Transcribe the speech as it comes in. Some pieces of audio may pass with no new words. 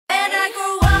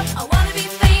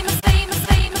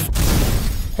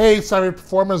Hey, Cyber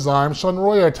Performers, I'm Sean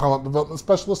Royer, Talent Development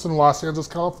Specialist in Los Angeles,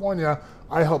 California.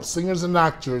 I help singers and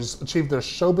actors achieve their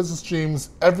show business dreams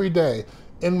every day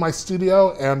in my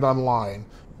studio and online.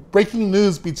 Breaking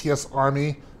news, BTS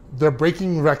Army, they're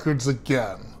breaking records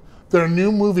again. Their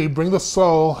new movie, Bring the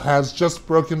Soul, has just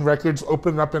broken records,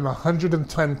 opened up in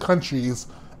 110 countries,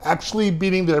 actually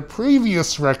beating their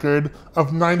previous record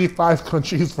of 95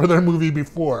 countries for their movie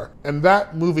before. And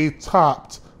that movie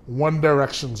topped One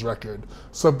Direction's record.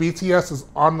 So BTS is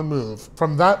on the move.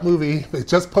 From that movie, they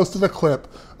just posted a clip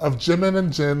of Jimin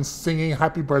and Jin singing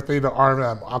Happy Birthday to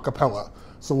RM a cappella.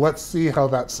 So let's see how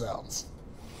that sounds.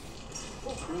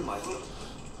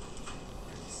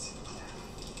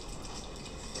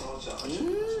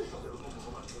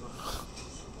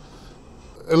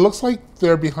 It looks like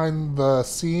they're behind the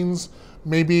scenes,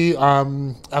 maybe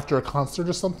after a concert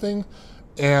or something,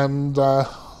 and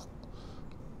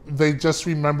they just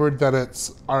remembered that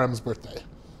it's RM's birthday.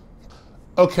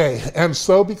 Okay, and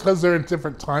so because they're in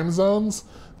different time zones,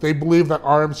 they believe that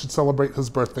RM should celebrate his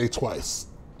birthday twice.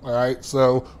 All right,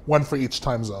 so one for each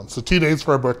time zone. So 2 days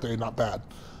for a birthday, not bad.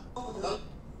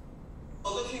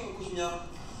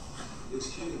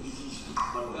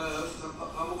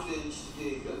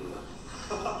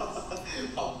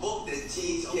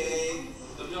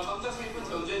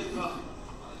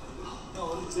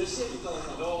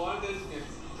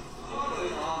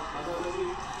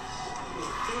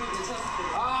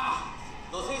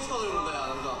 너 생일 축하드려 본다 야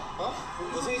남자. 어?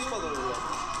 너 생일 축하드려 본다.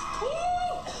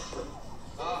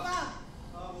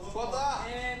 좋았다.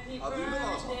 Happy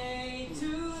birthday to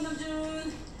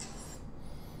남준.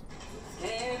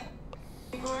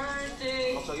 Happy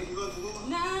birthday. 갑자기? 이거 누구?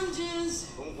 남준.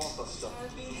 너무 고맙다 진짜.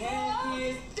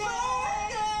 Happy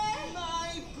birthday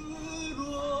my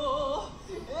bro.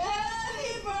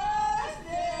 Happy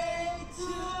birthday to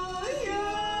you.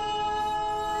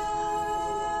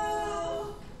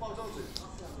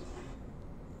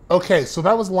 Okay, so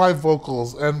that was live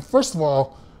vocals, and first of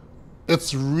all,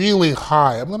 it's really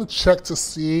high. I'm gonna check to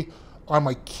see on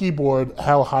my keyboard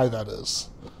how high that is.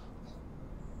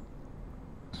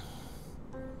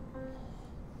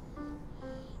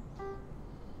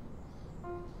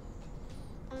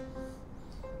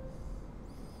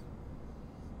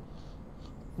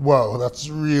 Whoa, that's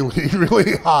really,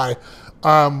 really high.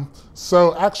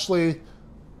 So actually,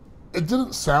 it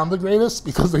didn't sound the greatest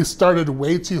because they started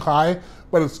way too high,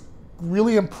 but it's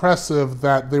really impressive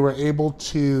that they were able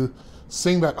to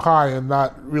sing that high and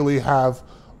not really have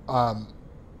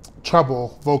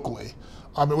trouble vocally.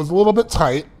 It was a little bit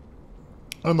tight,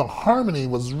 and the harmony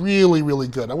was really, really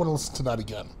good. I want to listen to that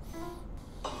again.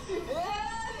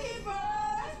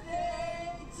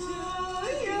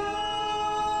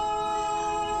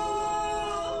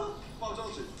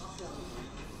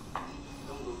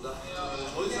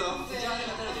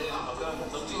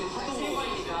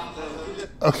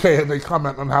 Okay, and they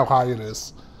comment on how high it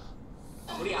is.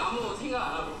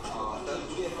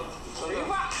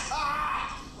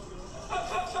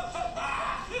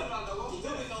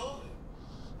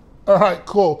 All right,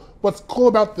 cool. What's cool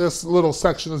about this little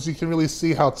section is you can really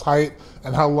see how tight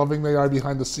and how loving they are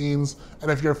behind the scenes.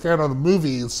 And if you're a fan of the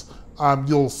movies,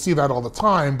 you'll see that all the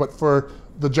time. But for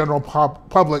the general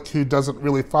public who doesn't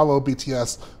really follow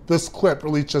BTS, this clip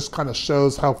really just kind of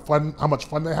shows how much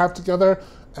fun they have together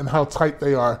and how tight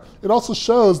they are. It also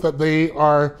shows that they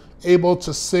are able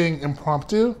to sing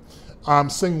impromptu,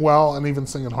 sing well, and even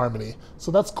sing in harmony.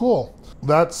 So that's cool.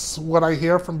 That's what I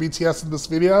hear from BTS in this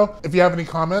video. If you have any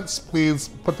comments, please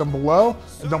put them below.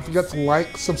 And don't forget to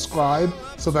like, subscribe,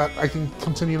 so that I can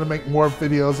continue to make more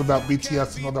videos about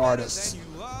BTS and other artists.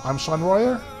 I'm Sean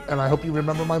Royer, and I hope you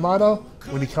remember my motto: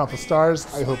 when you count the stars,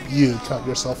 I hope you count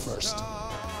yourself first.